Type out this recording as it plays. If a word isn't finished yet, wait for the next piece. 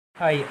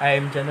Hi, I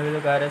am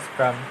Lugares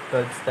from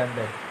 12th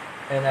Standard,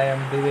 and I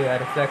am doing a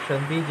reflection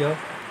video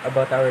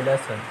about our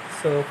lesson.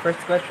 So, first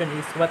question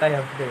is what I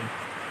have learned.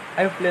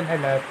 I've learned a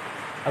lot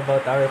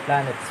about our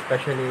planet,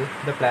 especially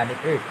the planet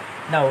Earth.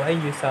 Now, I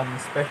knew some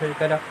special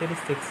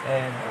characteristics,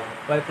 and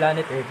why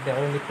planet Earth the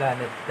only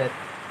planet that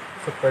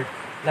support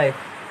life,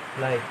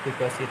 like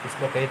because it is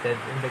located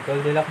in the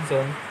Goldilocks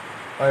zone,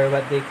 or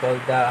what they call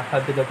the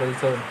habitable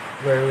zone,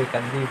 where we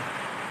can live.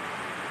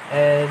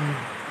 And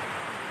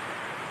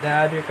the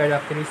other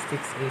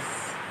characteristics is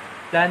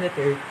planet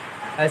Earth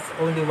has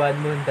only one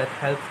moon that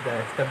helps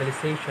the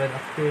stabilization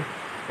of the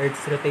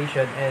Earth's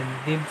rotation and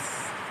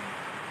gives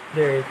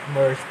the Earth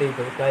more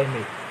stable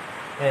climate.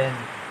 And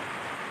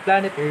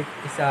planet Earth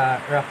is a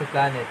rocky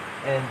planet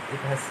and it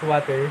has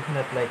water,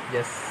 not like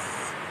just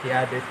the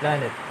other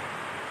planet.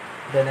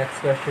 The next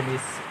question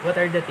is what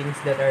are the things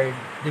that are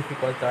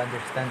difficult to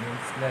understand in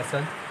this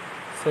lesson?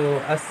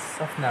 So as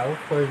of now,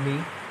 for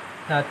me,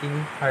 nothing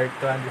hard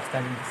to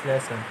understand in this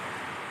lesson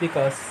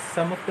because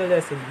some of the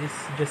lesson is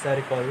just a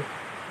recall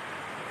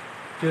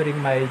during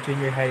my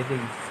junior high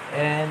days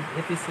and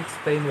it is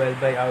explained well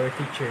by our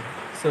teacher.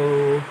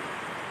 So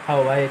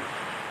how I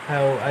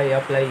how I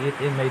apply it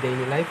in my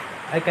daily life.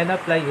 I can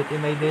apply it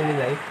in my daily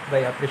life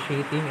by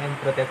appreciating and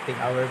protecting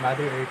our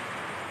Mother Earth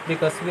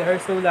because we are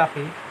so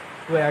lucky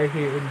we are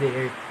here in the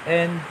Earth.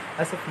 And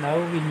as of now,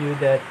 we knew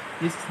that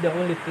this is the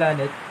only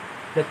planet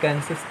that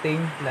can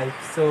sustain life.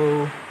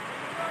 So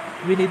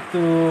we need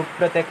to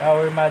protect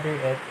our Mother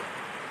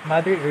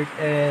Earth,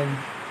 and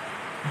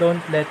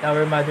don't let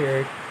our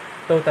Mother Earth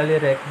totally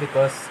wreck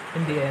because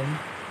in the end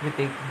we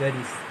take the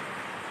risk.